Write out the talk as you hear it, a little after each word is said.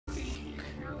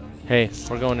Hey,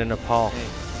 we're going to Nepal.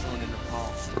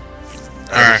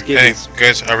 Alright, hey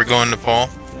guys, are we going to Nepal?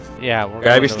 Yeah, we're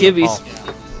Grab going your to skivvies.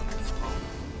 Nepal.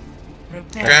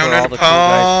 That's Down where to all the cool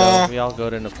guys Nepal. go. We all go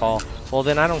to Nepal. Well,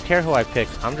 then I don't care who I pick.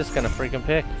 I'm just gonna freaking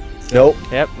pick. Nope.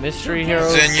 Yep, mystery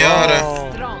heroes.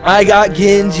 Zenyatta. Brawl. I got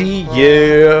Genji.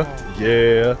 Yeah.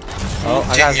 Yeah. Oh,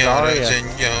 I got Zenyatta, Zarya.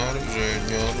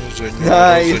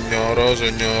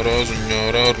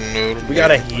 Zenyatta. We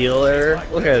got a healer.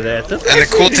 Look at that. This And the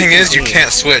cool thing is, you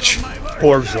can't switch.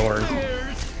 Poor Zorn.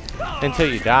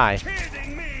 Until you die.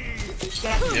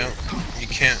 Yeah, you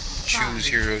can't choose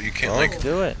hero. You can't Let's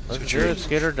do it. Let's do it. Let's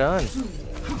get her done.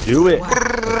 Do it.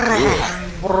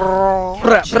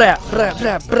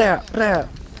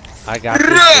 I got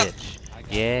this bitch.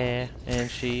 Yeah, and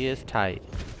she is tight.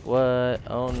 What?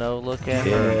 Oh no, look at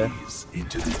her.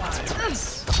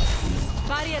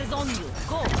 Barriers on you.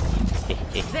 Go.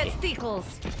 That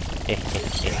tickles.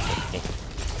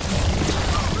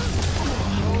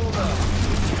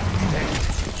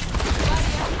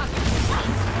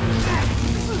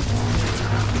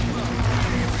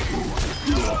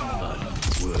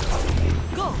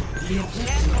 Go.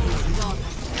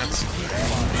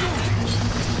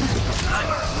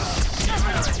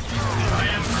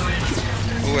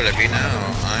 Who would it be now?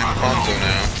 I'm Ponzo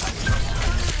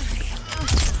now.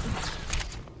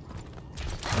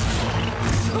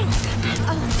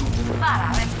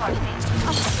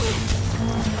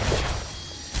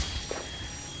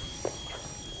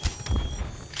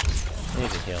 Need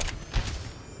to heal.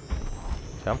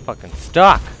 I'm fucking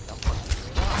stuck.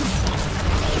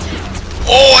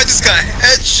 Oh, I just got a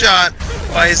headshot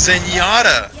by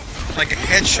Zenyatta. Like a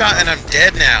headshot and I'm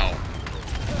dead now.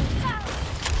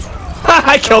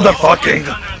 I killed a fucking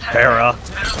Hera.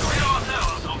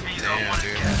 Damn,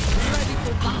 dude.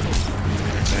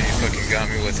 So he fucking got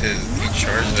me with his... He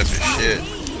charged up his shit.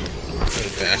 What a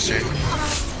bastard.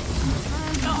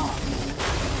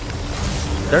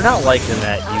 They're not liking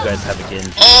that you guys have a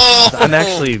Genji. Oh! I'm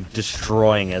actually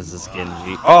destroying as this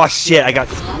Genji. Oh shit, I got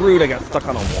screwed. I got stuck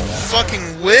on a wall.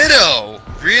 Fucking Widow!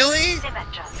 Really?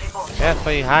 Yeah, that's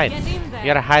why you hide. You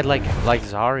gotta hide like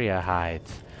Zarya hides.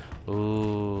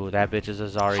 Ooh, that bitch is a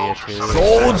Zarya too.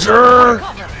 Soldier!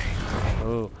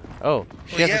 Ooh. Oh,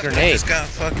 she Well, has yeah, a but I grenade. just got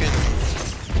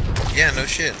fucking... Yeah, no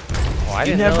shit. Oh, I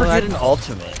You didn't never know that. get an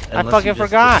ultimate. I unless fucking you just-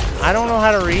 forgot. I don't know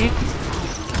how to read.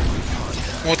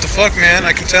 What the fuck, man?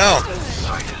 I can tell.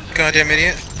 Goddamn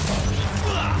idiot.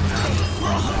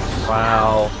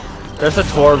 Wow. There's a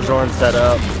Torbjorn set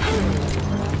up.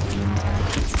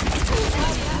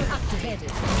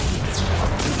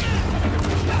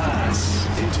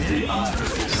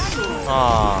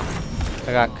 Aw,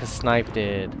 I got sniped.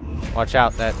 Watch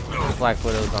out, that Black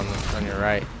Widow's on your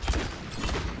right.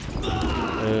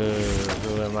 Ooh,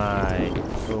 who am I?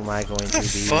 Who am I going to be?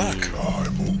 Fuck?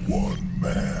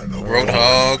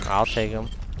 Roadhog. I'll take him.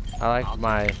 I like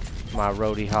my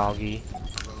roadie hoggy.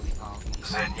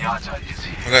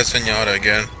 I got Zenyatta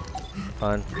again.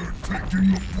 Fun.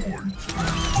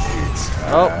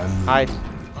 Oh, hide.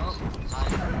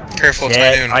 Careful, it's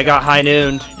Shit, high noon. I got high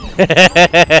noon.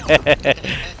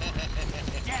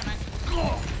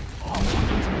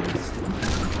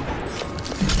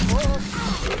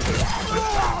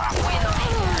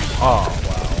 Oh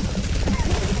wow.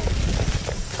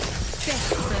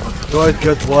 Guys,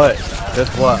 guess what?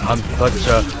 Guess what? I'm such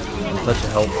a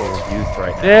helpful youth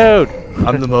right now. Dude,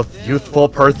 I'm the most useful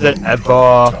person ever.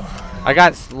 I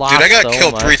got lost. Dude, I got so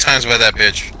killed much. 3 times by that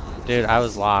bitch. Dude, I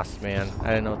was lost, man. I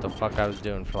didn't know what the fuck I was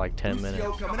doing for like 10 minutes.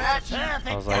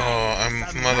 I was like, Oh, I'm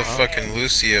motherfucking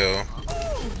Lucio.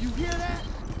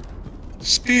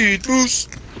 Speed boost.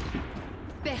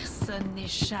 Personne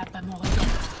n'échappe à mon regard.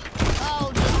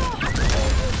 Oh no.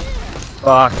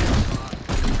 Fuck.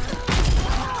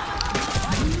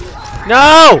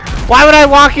 no! Why would I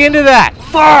walk into that?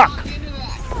 Fuck!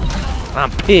 I'm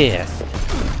pissed.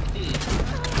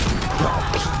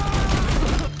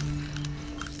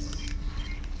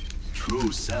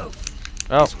 True self.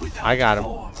 Oh, I got him.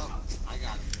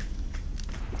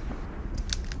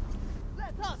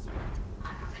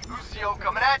 Lucio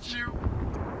coming at you.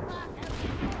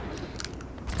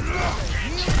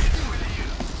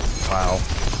 Wow.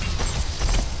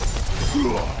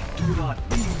 Do not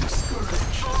be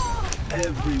discouraged.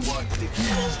 Everyone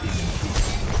begins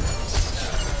in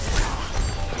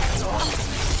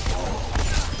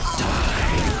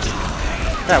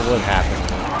That would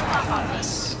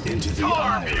happen. into the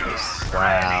eyes.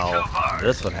 Wow.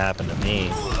 This would happen to me.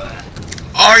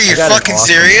 Are you I got an fucking awesome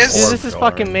serious? Dude, orb this is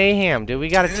going. fucking mayhem, dude. We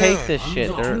gotta take Yeah. this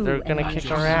shit. They're gonna kick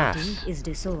our ass. Is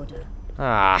disorder.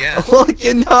 Ah. Yeah. Look,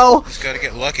 you know, Just gotta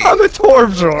get lucky. I'm a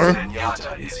Torbjorn.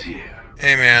 Zenyatta is here.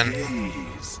 Hey man,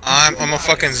 Please. I'm a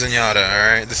fucking Zenyatta,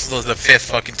 alright? This is the 5th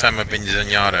fucking time I've been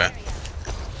Zenyatta.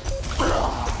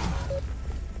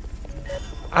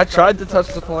 I tried to touch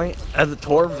the point as a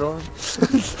Torbjorn.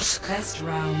 Best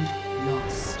round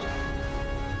lost.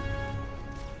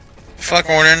 Fuck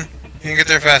Warden, you didn't get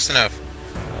there fast enough.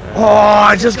 Oh,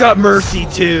 I just got Mercy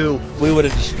too. We would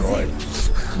have destroyed.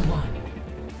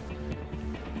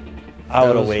 I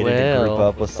would have Those waited to group will.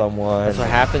 up with someone. That's what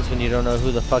happens when you don't know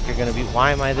who the fuck you're gonna be.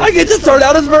 Why am I this? I get to start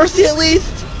out as Mercy at least.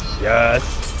 Yes.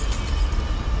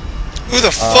 Who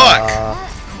the fuck?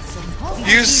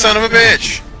 You son of a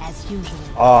bitch!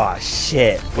 Oh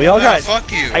shit. We all got.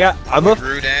 Fuck you. I'm a.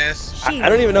 rude ass. I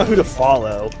don't even know who to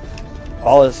follow.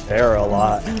 Follows Farah a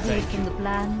lot. Deviate from the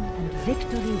plan, and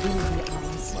victory will be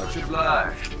ours. Much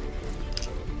obliged.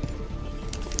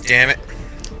 Damn it.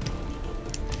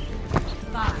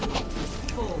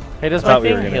 Hey, does I my thought we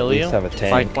were thing gonna heal at you? least have a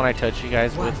tank. Like when I touch you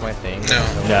guys with my thing?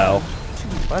 No. No.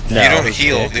 What? No. You don't That was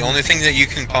heal. sick. The only thing that you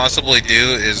can possibly do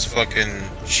is fucking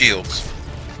shields.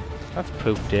 That's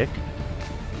poop dick.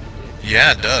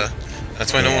 Yeah, duh.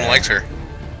 That's why no one Yeah. likes her.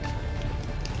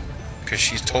 Cause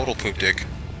she's total poop dick.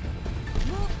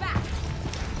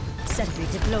 Sentry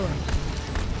deployed.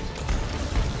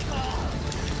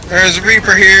 There's a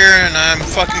Reaper here, and I'm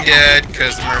fucking dead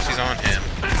because the Mercy's on him.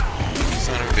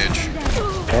 Son of a bitch.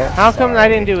 How come I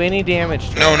didn't do any damage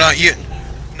to No, him? not you.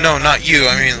 No, not you.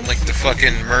 I mean, like the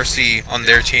fucking Mercy on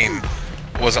their team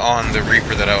was on the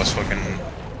Reaper that I was fucking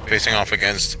facing off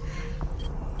against.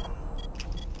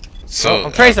 So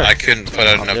I'm Tracer. I couldn't put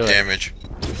out I'll enough do it. damage.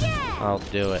 I'll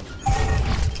do it.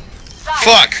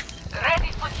 Fuck!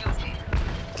 Ready for duty.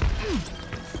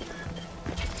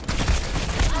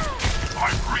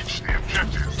 I've reached the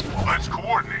objective. Let's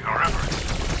coordinate our efforts.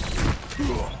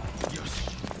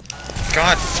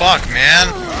 God, fuck, man.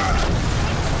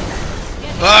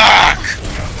 Fuck!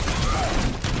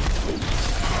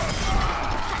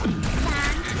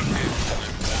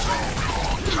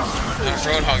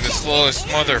 Roadhog, the slowest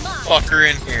motherfucker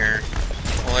in here.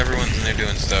 While everyone's in there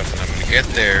doing stuff, and I'm gonna get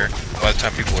there by the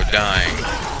time people are dying.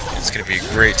 It's gonna be a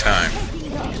great time.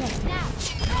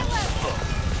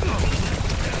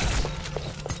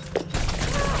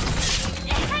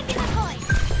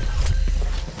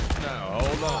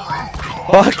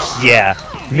 Fuck yeah.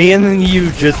 Me and then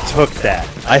you just took that.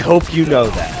 I hope you know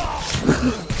that.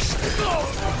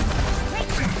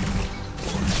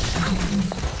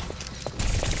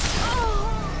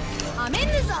 I'm in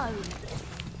the zone.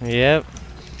 Yep.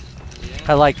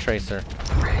 I like Tracer.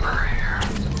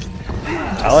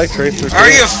 I like Tracer too. Are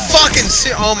you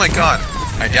fucking oh my god.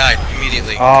 I died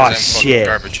immediately. 'cause Aw, I'm fucking shit.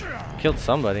 Garbage. Killed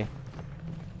somebody.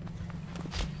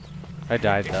 I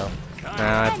died though.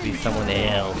 Nah, it'd be someone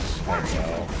else.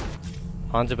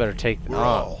 Hanzo better take.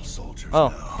 Oh,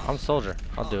 I'm soldier.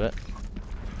 I'll do it.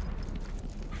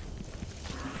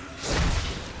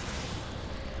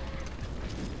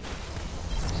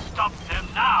 Stop them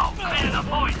now! Clear the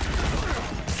point!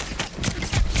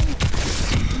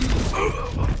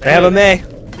 They have a May.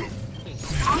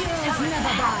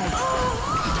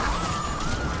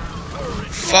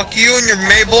 Fuck you and your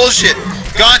May bullshit.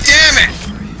 God damn it!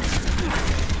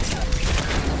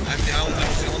 I'm the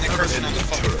only person on the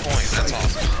fucking point. That's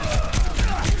awesome.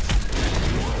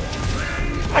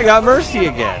 I got Mercy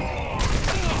again.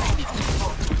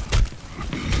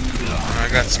 I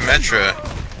got Symmetra.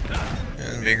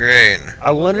 It'd be great.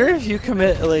 I wonder if you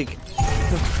commit, like...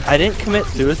 I didn't commit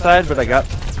suicide, but I got,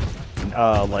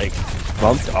 like,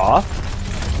 bumped off.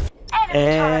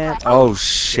 And... Oh,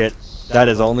 shit. That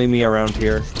is only me around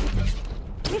here.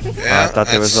 Yeah, I thought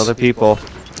there was other people.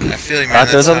 I feel you, I man. thought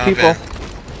there was That's other people.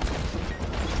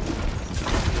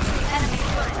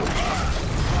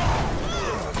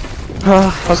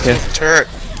 Okay. Turret.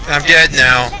 I'm dead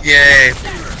now. Yay.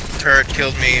 Turret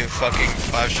killed me. Fucking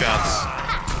 5 shots.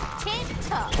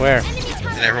 Where?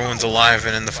 And everyone's alive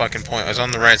and in the fucking point. I was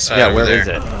on the right side Yeah, over where there. is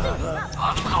it?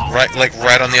 Right, like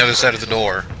right on the other side of the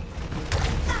door.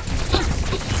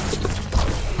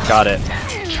 Got it.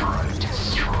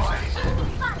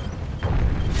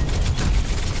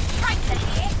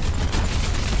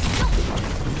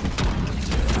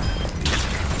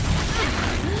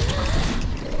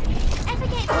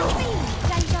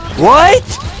 What?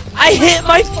 I hit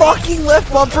my fucking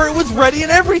left bumper, it was ready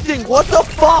and everything, what the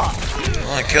fuck?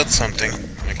 Well, I killed something.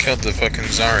 I killed the fucking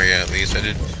Zarya, at least. I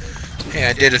did. Hey,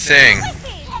 I did a thing.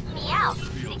 Check me out.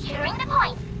 Securing the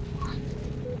point.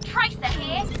 Tracer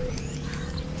here.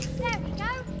 There we go.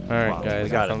 Alright, Wow, guys, we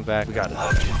got I'll come it. back. We got it.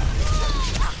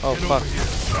 Oh, fuck.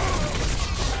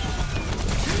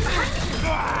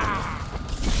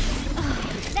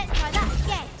 Let's try that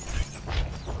again.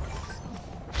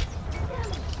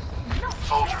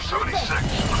 Soldier 76,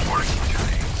 reporting for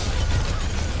duty.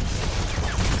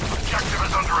 Objective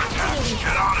is under attack.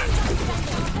 Get on it.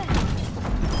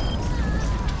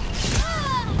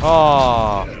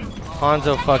 Oh,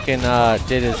 Hanzo fucking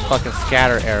did his fucking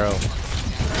scatter arrow.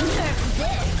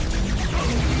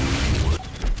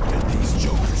 Get these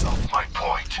jokers off My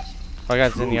point. I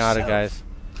got Zenyatta, guys. is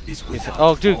He said, without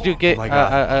oh, dude, get my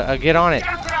God. get on it.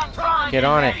 Get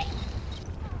on it.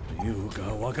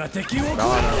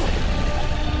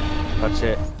 Touch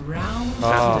it.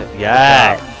 Oh,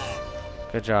 Yeah.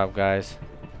 good job, guys.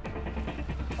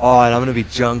 Oh, and I'm gonna be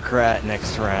Junkrat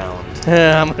next round.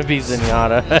 I'm gonna be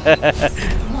Zenyatta,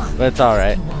 but it's all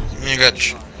right, You got.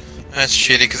 That's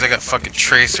shitty because I got fucking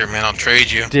Tracer, man. I'll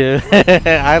trade you. dude.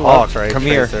 I love Tracer. Come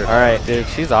here. All right. Dude,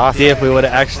 she's awesome. See, if we would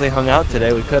have actually hung out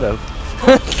today, we could have.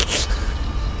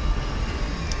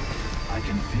 I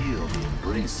can feel the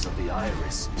embrace of the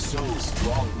iris so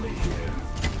strongly here.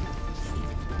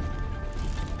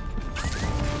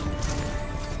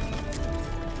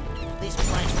 This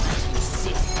place makes me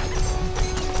sick.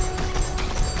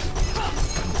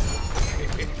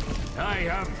 I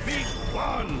have big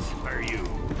plans for you.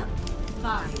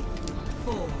 5,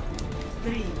 4,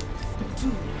 3, 2,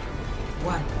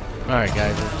 1. All right,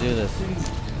 guys, let's do this.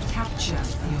 Capture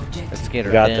the objective. Let's get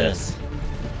her We got in. this.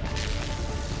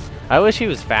 I wish he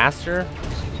was faster,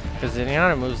 because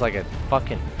Zenyatta moves like a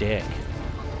fucking dick.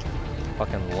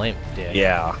 Fucking limp dick.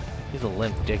 Yeah. He's a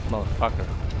limp dick motherfucker.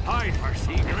 I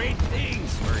foresee great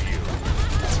things for you.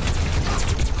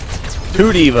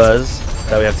 2 divas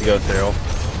that we have to go through.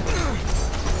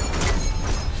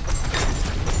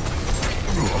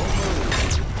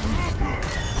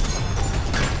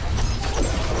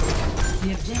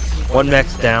 The objective. 1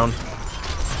 mech's down.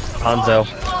 Hanzo.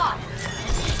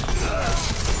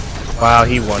 Wow,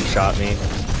 he one-shot me.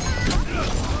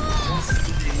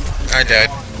 I died.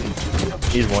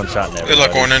 He's one-shotting everybody. Good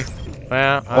luck, Ornan.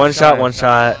 Well, I One was shot, trying. one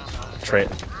shot.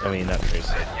 I mean, not Trace.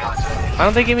 Why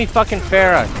don't they give me fucking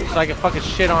Farah so I can fucking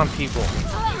shit on people?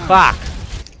 Fuck.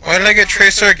 Why did I get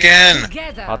Tracer again?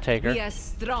 Together, I'll take her. we are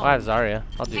strong. I have Zarya.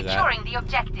 I'll do that. Securing the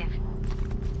objective.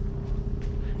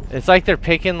 It's like they're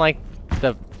picking like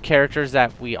the characters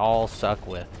that we all suck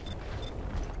with.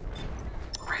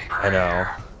 I know.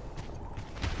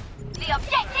 The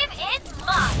objective is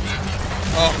mine.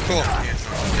 Oh, cool. Yeah,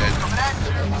 I'm dead.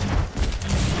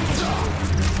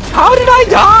 How did I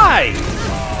die?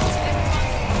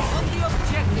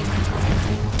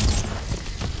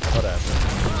 Whatever.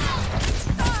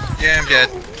 Yeah, I'm dead.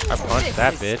 I punched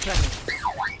that bitch.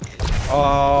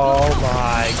 Oh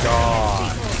my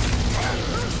god.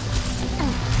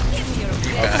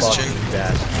 You bastion.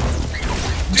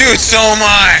 Bastion. Dude, so am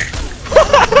I!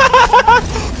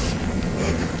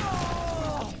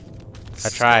 I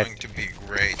tried. It's going to be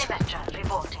great. Dimension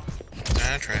revolting.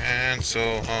 I tried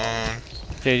so hard.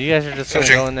 Dude, you guys are just gonna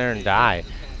Switching. go in there and die.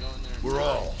 We're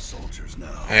all soldiers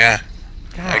now. Yeah,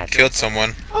 I God. killed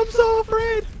someone. I'm so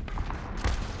afraid.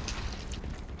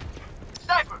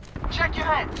 Sniper, check your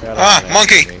head. Ah,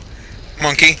 monkey!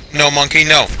 Monkey, no monkey,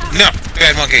 no. No!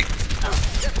 Bad monkey!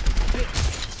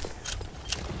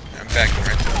 I'm backing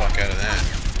right the fuck out of that.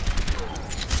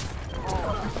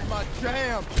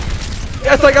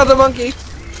 Yes, I got the monkey.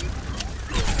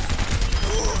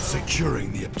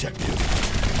 Securing the objective.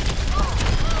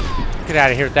 Get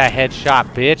out of here with that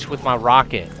headshot, bitch, with my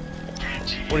rocket.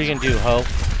 What are you gonna do, ho?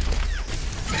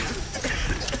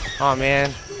 Oh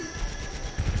man.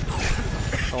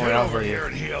 Someone Get else over is- here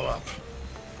and heal up.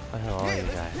 What the hell are you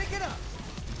guys?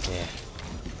 Yeah.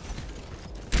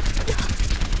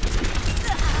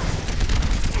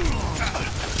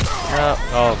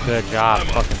 Oh, good job.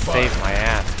 Fucking saved my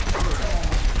ass.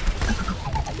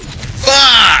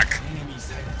 Fuck!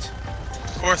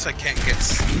 Of course I can't get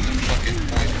fucking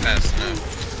point fast enough.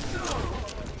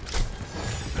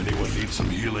 Anyone need some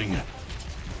healing?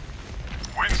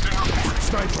 Winston report.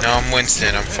 Sniper. No, I'm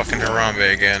Winston. I'm fucking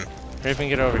Harambe again. Raven,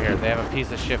 get over here. They have a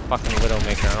piece of shit fucking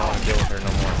Widowmaker. I don't want to deal with her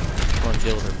no more. I don't want to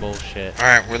deal with her bullshit.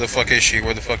 Alright, where the fuck is she?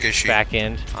 Where the fuck is she? Back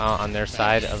end on their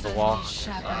side of the wall.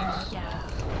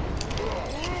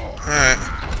 Alright.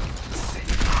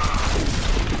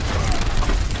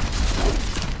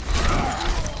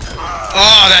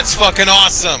 Oh, that's fucking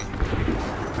awesome!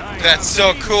 That's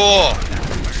so cool!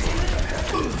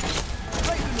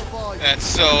 That's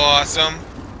so awesome!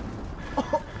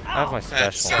 I have my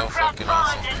That's special. so fucking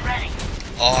awesome.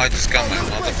 Oh, I just got my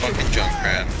motherfucking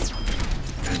Junkrat.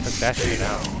 Put that shit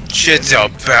out. Shit's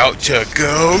about to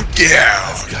go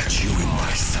down! I've got you in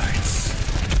my sights.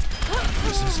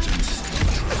 Resistance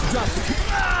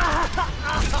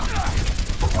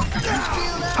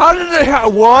How did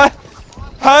it? What?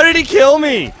 How did he kill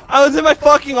me? I was in my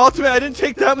fucking ultimate. I didn't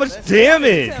take that much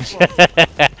damage.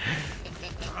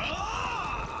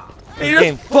 He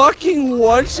just fucking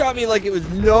one-shot me like it was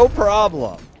no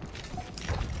problem.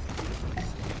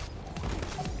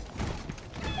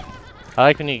 I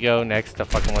like when you go next to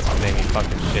fucking what's his name, he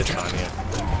fucking shits on you.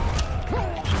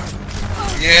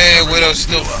 Yeah, Widow's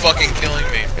still fucking killing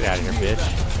me. Get out of here,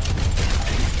 bitch.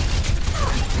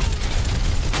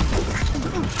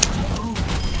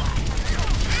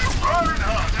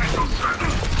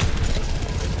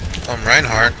 I'm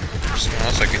Reinhardt. There's someone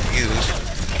else I can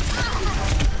use.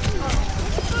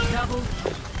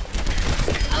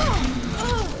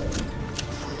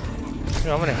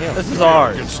 I'm gonna heal. This is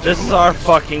ours. This is our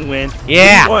fucking win.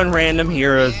 Yeah. We won random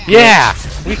heroes. Yeah.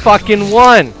 We fucking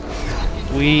won.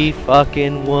 We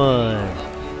fucking won.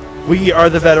 We are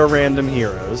the better random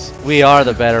heroes. We are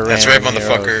the better That's right, random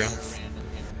motherfucker. heroes.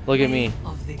 Look at me.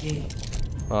 Of the game.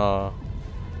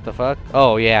 The fuck?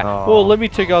 Oh yeah. Aw. Well, let me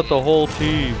take out the whole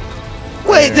team.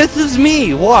 Wait, this is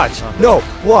me. Watch. No,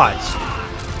 watch.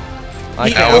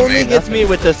 He can't only see gets me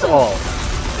with this ult.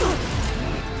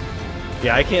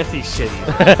 Yeah, I can't see shit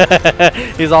either.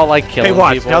 He's all like killing Hey,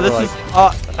 watch. people. Now this We're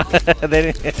is.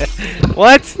 they didn't.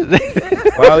 What?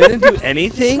 Wow, we didn't do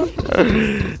anything.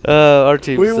 Our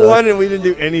team. We sucked. won and we didn't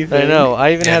do anything. I know.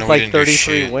 I even Yeah, had no, we like didn't do 33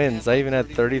 shit. wins. I even had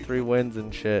 33 wins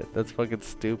and shit. That's fucking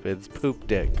stupid. It's poop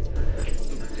dick.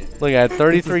 Look, I had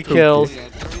 33 kills,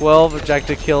 12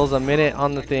 objective kills, a minute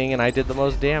on the thing, and I did the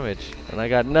most damage. And I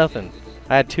got nothing.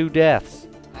 I had 2 deaths.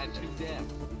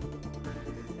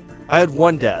 I had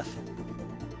 1 death.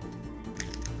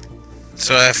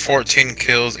 So I have 14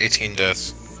 kills, 18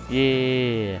 deaths.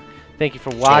 Yeah. Thank you for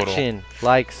watching.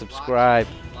 Like, subscribe.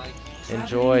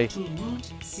 Enjoy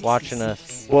watching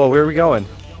us. Whoa, where are we going?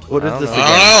 What is I this don't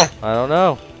again? I I don't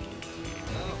know. don't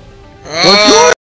know. What's